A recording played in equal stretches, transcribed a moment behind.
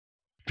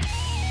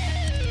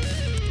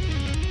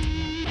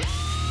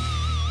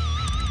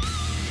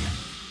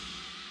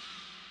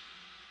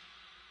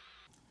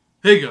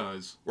Hey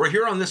guys, We're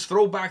here on this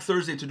Throwback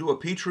Thursday to do a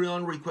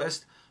Patreon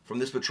request from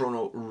this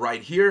Patrono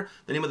right here.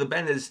 The name of the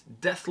band is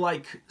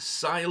Deathlike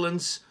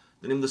Silence.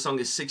 The name of the song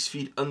is 6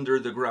 Feet Under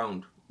the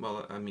Ground.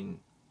 Well, I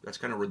mean, that's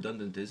kind of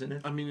redundant, isn't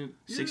it? I mean...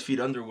 Yeah. 6 feet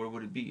under, where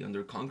would it be?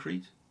 Under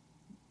concrete?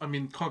 I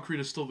mean, concrete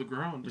is still the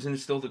ground. Isn't it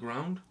still the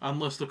ground?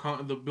 Unless the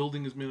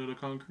building is made out of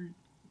concrete.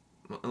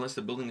 Unless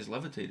the building is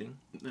levitating.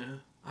 Yeah.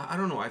 I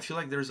don't know. I feel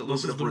like there's a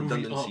little bit of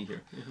redundancy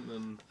here.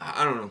 Then...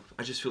 I don't know.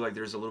 I just feel like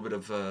there's a little bit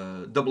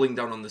of doubling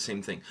down on the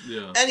same thing.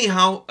 Yeah.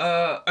 Anyhow,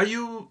 are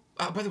you...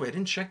 by the way, I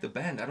didn't check the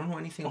band. I don't know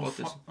anything about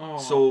this.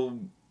 So,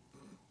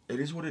 it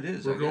is what it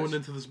is, We're going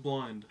into this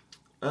blind.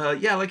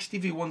 Yeah, like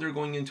Stevie Wonder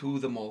going into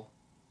the mall.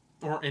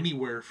 Or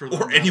anywhere, for that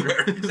matter.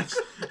 Anywhere.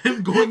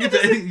 Him going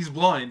into any... He's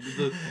blind.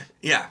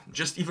 Yeah,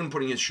 just even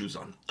putting his shoes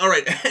on. All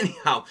right,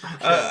 anyhow.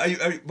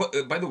 Okay.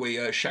 By the way,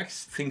 Shaq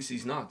thinks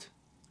he's not.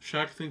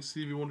 Shaq thinks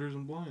Stevie Wonder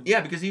isn't blind. Yeah,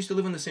 because they used to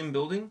live in the same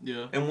building.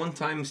 Yeah. And one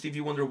time Stevie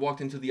Wonder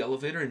walked into the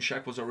elevator and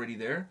Shaq was already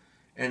there.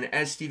 And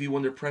as Stevie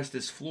Wonder pressed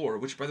his floor,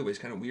 which by the way is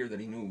kind of weird that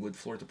he knew what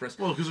floor to press.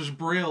 Well, because there's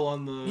braille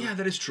on the... Yeah,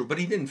 that is true. But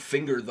he didn't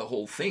finger the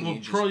whole thing. Well, he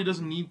just... probably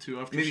doesn't need to.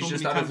 After maybe so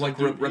just many out of times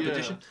like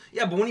repetition.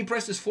 Yeah, but when he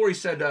pressed his floor, he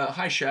said,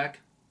 "Hi, Shaq,"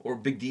 or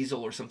 "Big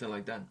Diesel," or something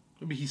like that.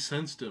 Maybe he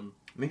sensed him.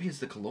 Maybe it's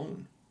the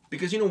cologne.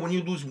 Because, you know, when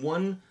you lose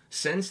one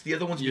sense, the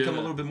other ones become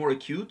a little bit more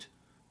acute.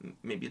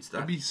 Maybe it's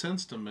that. Maybe he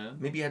sensed him, man.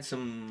 Maybe he had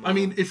some... I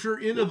mean, if you're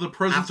in the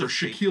presence of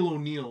Shaquille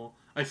O'Neal,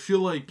 I feel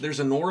like... There's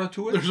an aura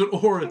to it? There's an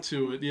aura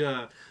to it,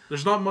 yeah.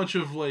 There's not much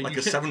of, like... Like a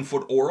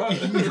 7-foot aura?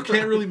 You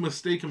can't really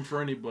mistake him for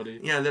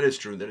anybody. Yeah, that is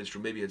true. That is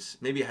true. Maybe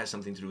it has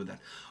something to do with that.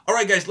 All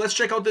right, guys, let's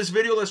check out this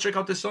video. Let's check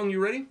out this song.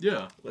 You ready?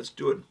 Yeah. Let's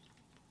do it.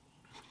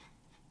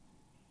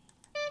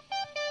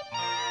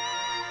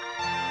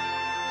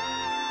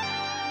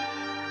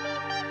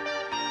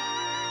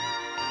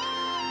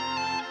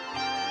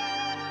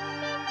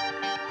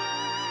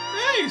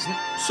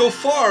 So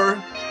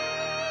far,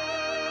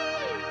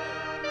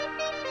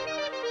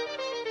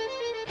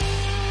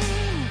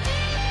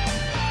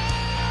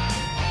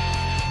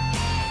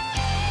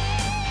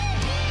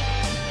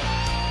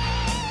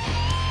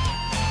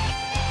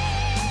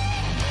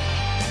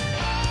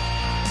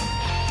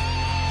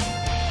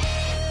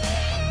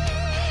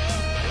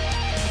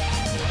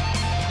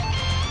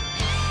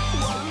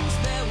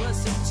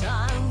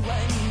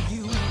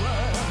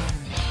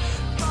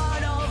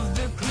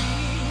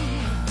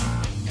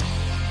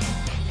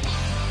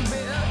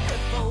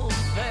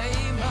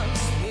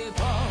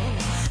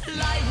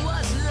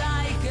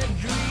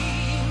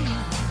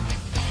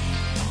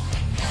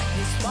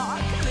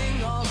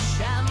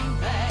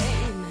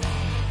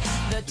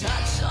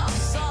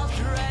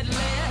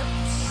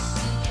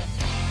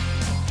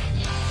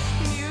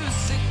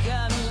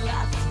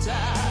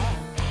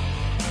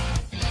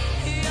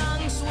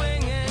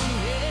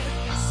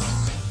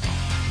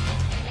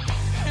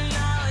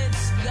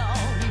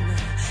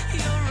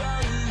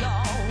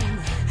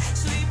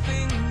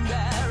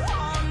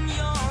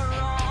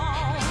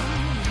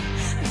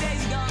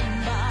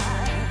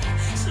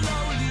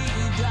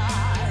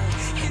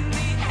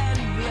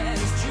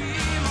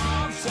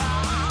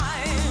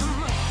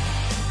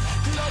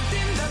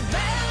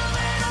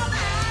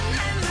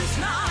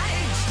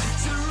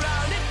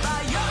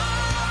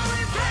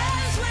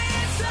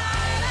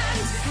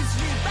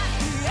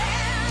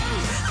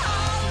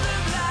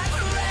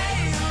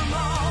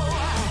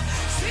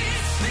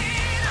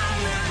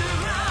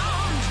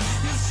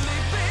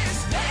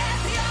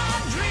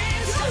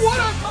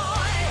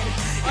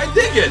 I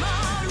dig it.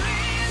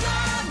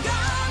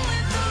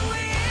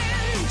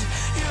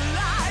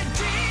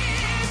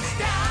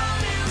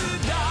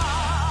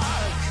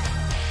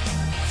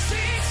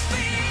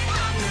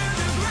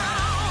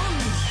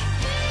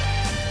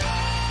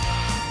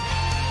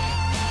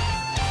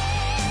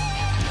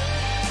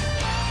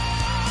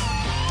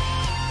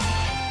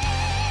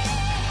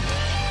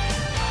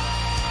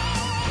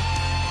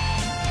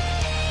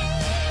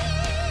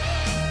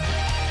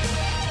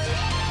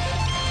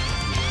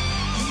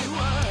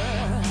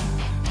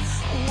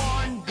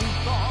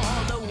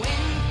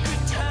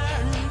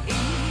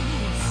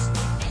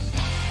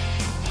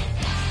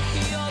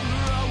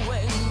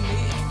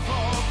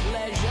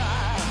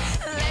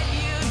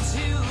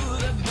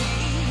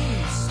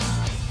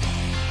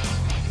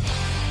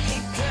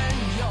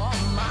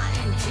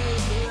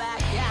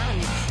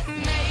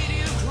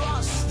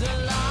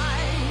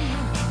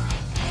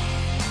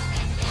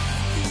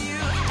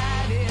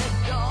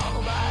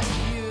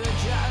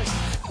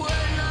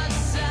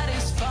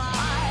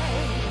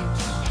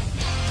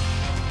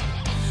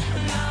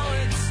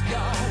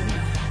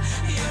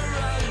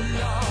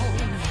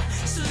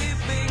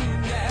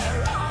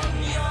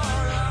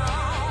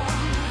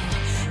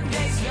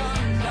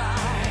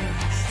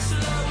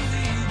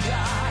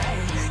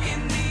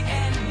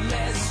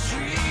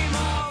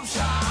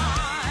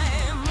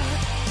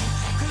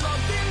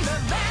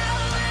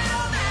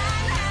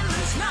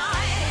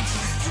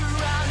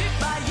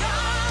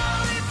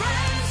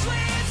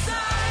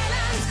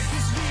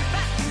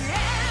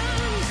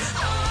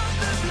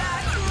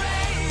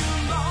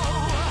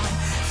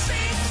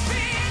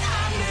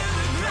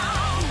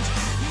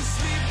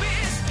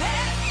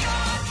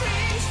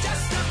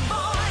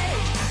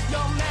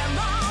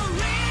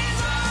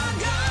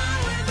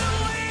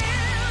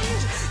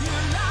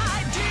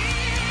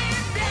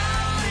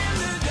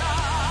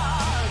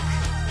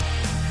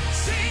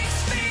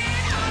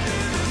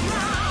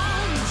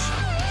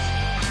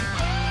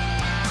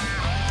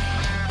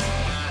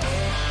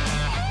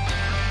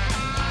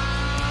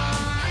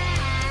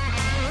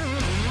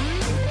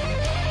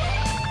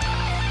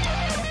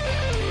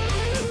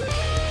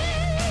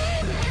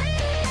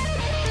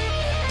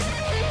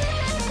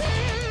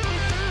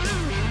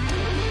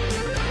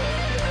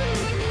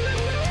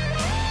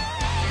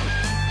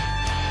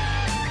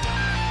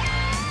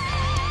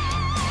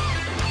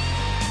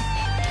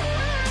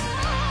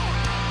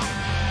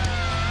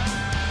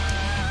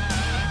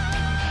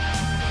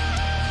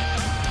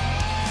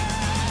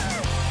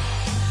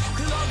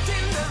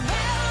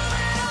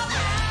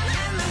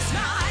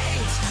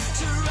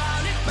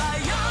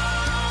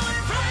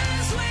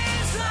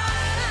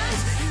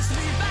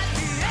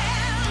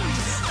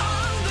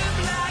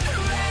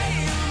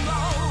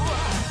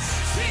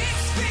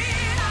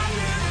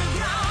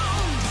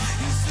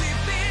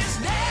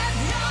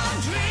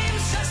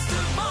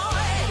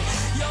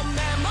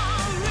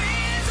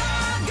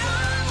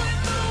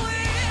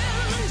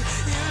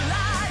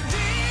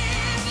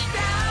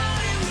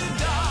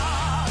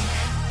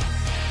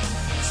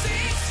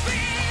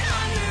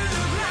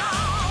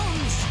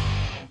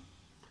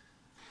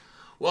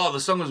 Well, the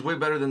song was way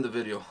better than the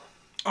video.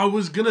 I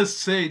was gonna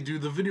say,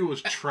 dude, the video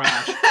was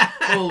trash.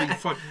 Holy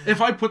fuck! If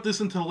I put this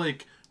into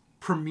like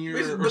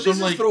Premiere or some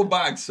like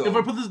throwback, so if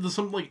I put this into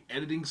some like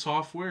editing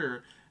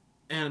software,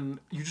 and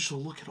you just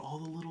look at all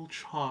the little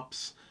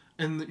chops,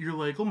 and you're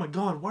like, oh my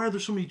god, why are there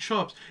so many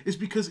chops? It's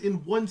because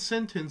in one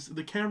sentence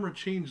the camera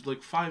changed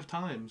like 5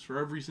 times for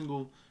every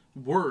single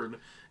word.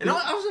 And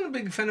I wasn't a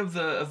big fan of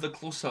the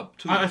close up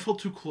too. I felt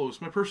too close.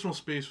 My personal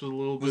space was a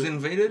little bit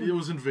invaded. It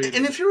was invaded.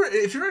 And if you're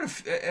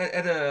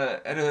at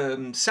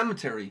a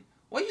cemetery,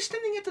 why are you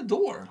standing at the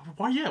door?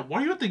 Why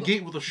are you at the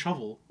gate with a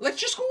shovel?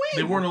 Let's just go in.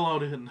 They weren't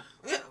allowed in.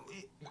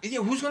 Yeah,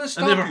 who's gonna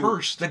stop and they have you? a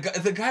hearse. The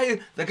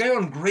guy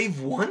on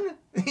grave 1.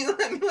 You know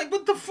what I mean? Like,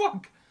 what the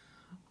fuck?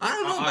 I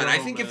don't know, man. I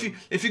think if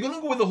you're gonna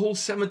go with the whole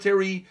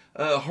cemetery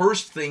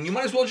hearse thing, you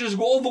might as well just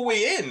go all the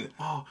way in.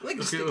 Oh, like,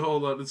 okay,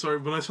 hold on. Sorry,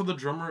 when I saw the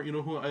drummer, you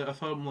know who I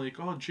thought? I'm like,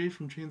 oh, Jay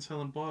from Jay and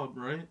Silent Bob,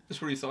 right?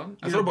 That's what you thought.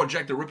 I thought about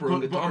Jack the Ripper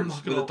on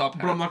guitars with a top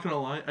hat. But I'm not gonna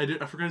lie,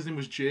 I forgot his name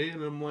was Jay,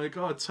 and I'm like,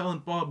 oh, it's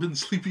Silent Bob and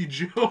Sleepy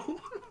Joe.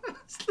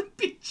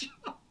 Sleepy Joe.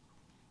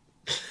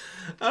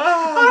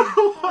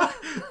 Oh,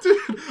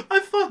 dude! I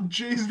thought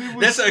Jay's name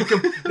was.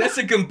 That's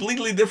a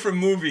completely different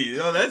movie.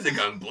 Oh, that's a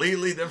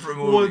completely different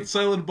movie. What,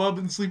 Silent Bob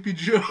and Sleepy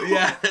Joe?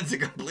 Yeah, that's a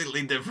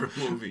completely different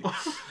movie.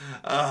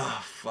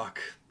 Fuck.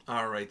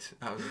 All right.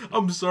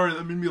 I'm sorry,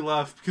 that made me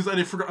laugh because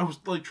I forgot. I was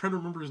like trying to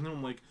remember his name.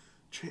 I'm like,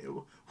 Jay,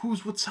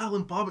 who's with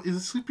Silent Bob? Is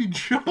it Sleepy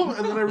Joe?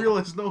 And then I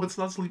realized, no, it's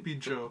not Sleepy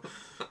Joe.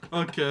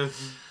 Okay.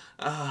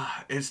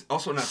 It's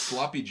also not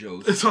Sloppy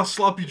Joe's. It's not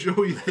Sloppy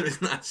Joe either.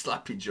 It's not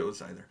Sloppy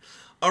Joe's either.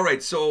 All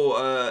right,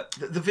 so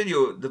the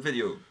video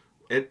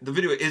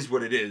is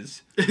what it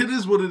is. It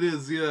is what it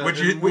is, yeah.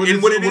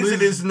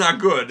 It is not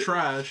good.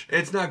 Trash.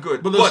 It's not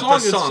good. But the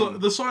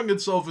song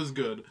itself is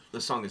good. The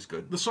song is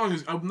good. The song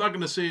is. I'm not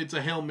gonna say it's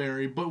a Hail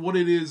Mary, but what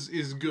it is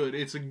good.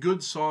 It's a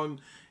good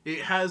song.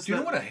 It has. Do you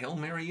know what a Hail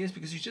Mary is?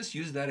 Because you just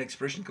used that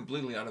expression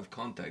completely out of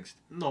context.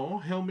 No,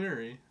 Hail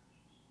Mary.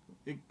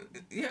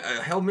 Yeah,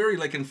 a Hail Mary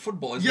like in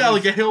football. Yeah,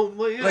 like a Hail...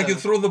 Yeah. Like you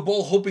throw the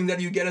ball hoping that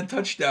you get a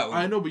touchdown.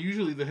 I know, but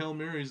usually the Hail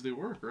Marys, they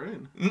work,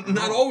 right?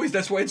 Not always.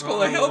 That's why it's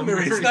called a Hail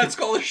Mary. It's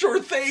called a sure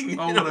thing.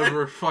 Oh,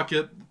 whatever. Fuck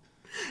it.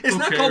 It's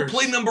not called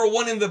play number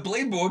 1 in the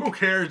playbook. Who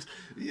cares?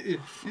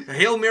 A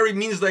Hail Mary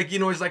means like,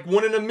 it's like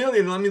 1 in a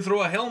million. Let me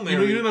throw a Hail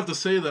Mary. You didn't have to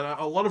say that.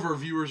 A lot of our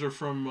viewers are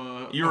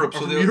from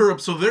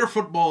Europe. So their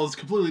football is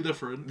completely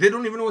different. They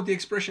don't even know what the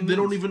expression means. They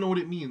don't even know what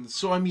it means.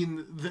 So, I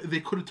mean, they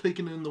could have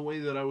taken it in the way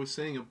that I was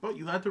saying it, but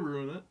you had to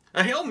ruin it.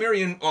 A Hail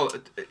Mary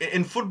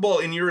in football,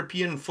 in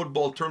European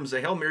football terms,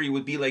 a Hail Mary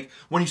would be like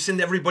when you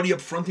send everybody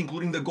up front,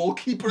 including the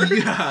goalkeeper.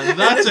 Yeah,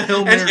 that's a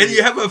Hail Mary. And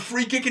you have a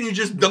free kick and you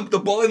just dunk the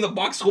ball in the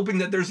box, hoping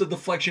that there's a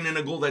deflection and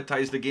a goal that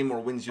ties the game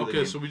or wins you the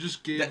game. Okay, so we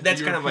just gave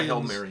that's kind of a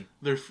Hail Mary.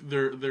 Their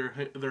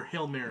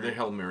Hail Mary. Their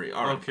Hail Mary.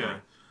 All right. Okay.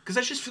 Because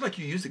I just feel like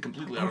you used it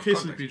completely out of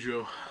context. context. Sleepy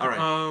Joe. All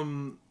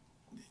right.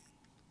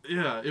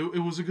 Yeah, it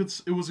was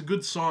a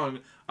good song.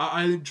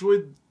 I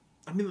enjoyed.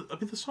 I mean,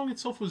 the song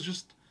itself was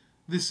just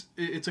this.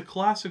 It's a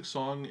classic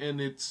song,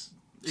 and it's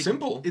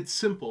simple. It's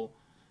simple.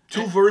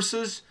 2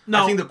 verses.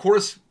 No, I think the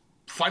chorus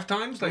 5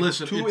 times. Like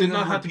listen, 2 it did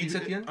not have to be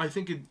at the end. I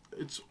think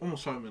it's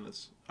almost 5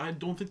 minutes. I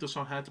don't think the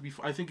song had to be.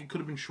 I think it could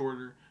have been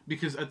shorter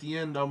because at the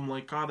end I'm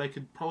like, God, I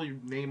could probably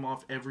name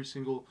off every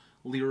single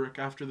lyric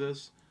after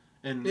this.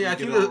 And yeah,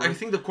 I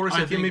think the chorus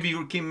maybe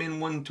came in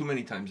 1 too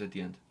many times at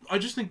the end. I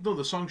just think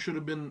the song should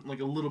have been like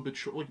a little bit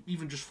short, like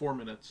even just 4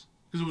 minutes,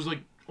 because it was like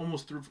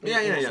almost through.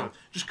 Yeah.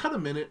 Just cut a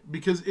minute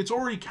because it's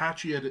already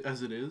catchy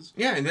as it is.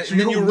 Yeah, and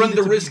then you run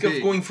the risk of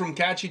going from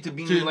catchy to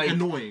being like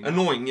annoying.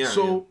 Annoying, yeah.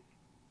 So,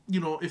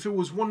 if it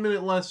was 1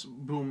 minute less,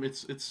 boom,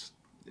 it's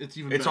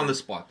even. It's on the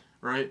spot,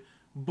 right?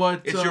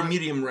 But it's your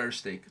medium rare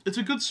steak. It's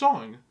a good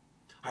song.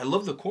 I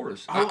love the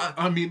chorus.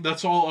 I mean,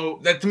 that's all.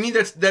 That to me,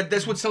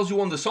 that's what sells you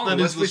on the song.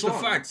 Let's face the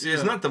facts. Yeah.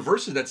 It's not the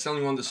verses that sell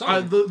you on the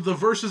song. The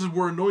verses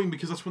were annoying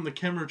because that's when the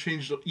camera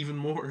changed even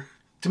more.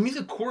 To me,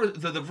 the chorus,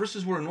 the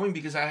verses were annoying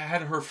because I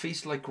had her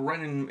face like right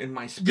in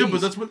my space. Yeah,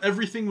 but that's when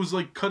everything was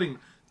like cutting.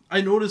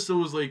 I noticed there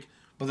was like.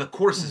 But the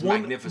chorus is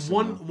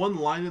magnificent. One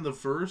line in the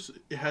verse,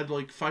 it had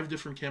like 5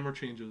 different camera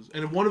changes,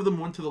 and one of them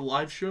went to the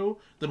live show.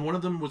 Then one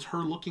of them was her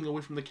looking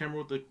away from the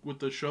camera with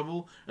the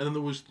shovel, and then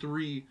there was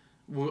 3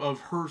 of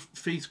her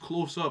face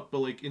close up, but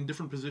like in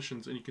different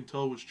positions, and you can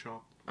tell it was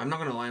chopped. I'm not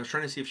gonna lie. I was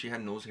trying to see if she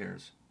had nose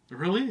hairs.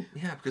 Really?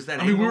 Yeah, because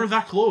that. I mean, we were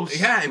that close.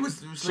 Yeah, it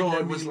was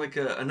like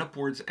an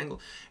upwards angle.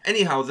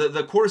 Anyhow,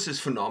 the chorus is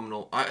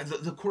phenomenal.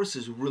 The chorus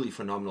is really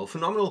phenomenal.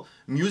 Phenomenal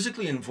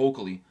musically and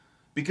vocally.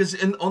 Because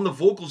on the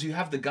vocals, you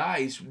have the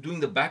guys doing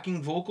the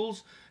backing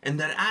vocals, and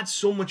that adds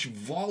so much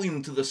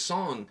volume to the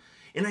song.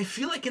 And I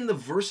feel like in the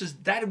verses,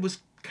 that was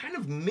kind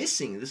of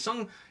missing. The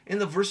song in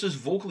the verses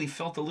vocally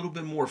felt a little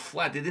bit more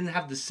flat. They didn't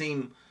have the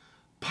same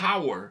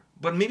power.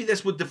 But maybe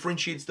that's what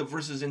differentiates the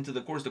verses into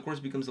the chorus. The chorus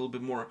becomes a little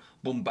bit more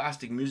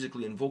bombastic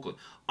musically and vocally.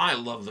 I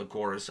love the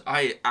chorus.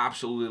 I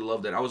absolutely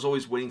loved it. I was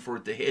always waiting for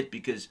it to hit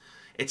because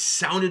It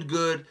sounded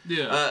good.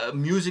 Yeah.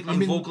 Musically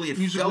and vocally, it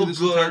felt this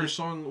good. entire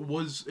song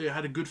it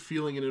had a good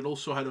feeling, and it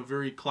also had a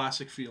very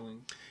classic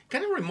feeling.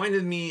 Kind of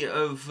reminded me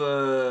of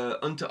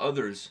Unto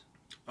Others.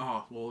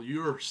 Oh, well,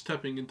 you're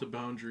stepping into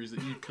boundaries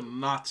that you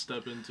cannot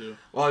step into.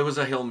 Well, it was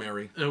a Hail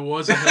Mary. It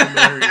was a Hail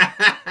Mary.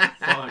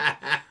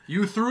 Fuck.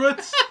 You threw it?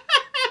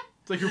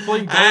 It's like you're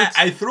playing darts.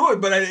 I threw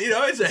it, but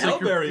it's a Hail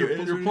Mary.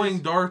 You're playing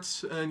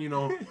darts, and,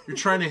 you're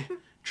trying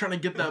to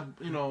get that,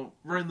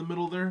 right in the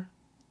middle there,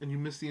 and you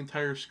miss the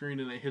entire screen,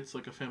 and it hits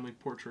like a family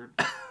portrait.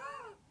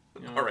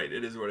 All right,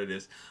 it is what it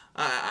is.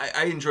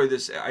 I enjoy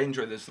this. I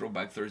enjoy this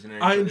Throwback Thursday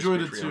night. I enjoyed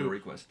it Patreon too.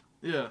 Request.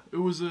 Yeah, it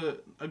was a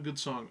good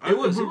song. It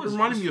was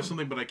reminding me of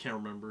something, but I can't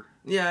remember.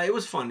 Yeah, it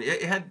was fun.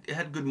 It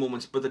had good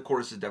moments, but the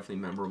chorus is definitely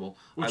memorable.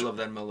 I love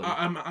that melody.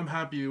 I'm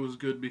happy it was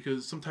good,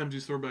 because sometimes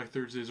these Throwback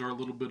Thursdays are a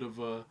little bit of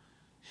a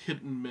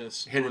hit and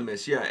miss. Hit and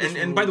miss, yeah.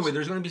 And by the way,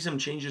 there's going to be some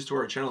changes to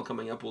our channel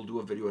coming up. We'll do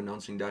a video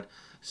announcing that.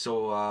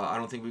 So I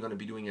don't think we're going to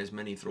be doing as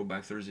many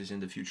Throwback Thursdays in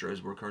the future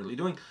as we're currently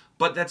doing.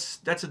 But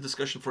that's a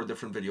discussion for a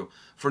different video.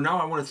 For now,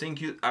 I want to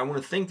thank you. I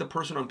want to thank the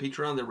person on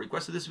Patreon that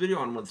requested this video.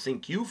 I want to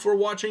thank you for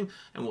watching,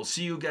 and we'll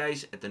see you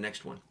guys at the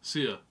next one.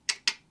 See ya.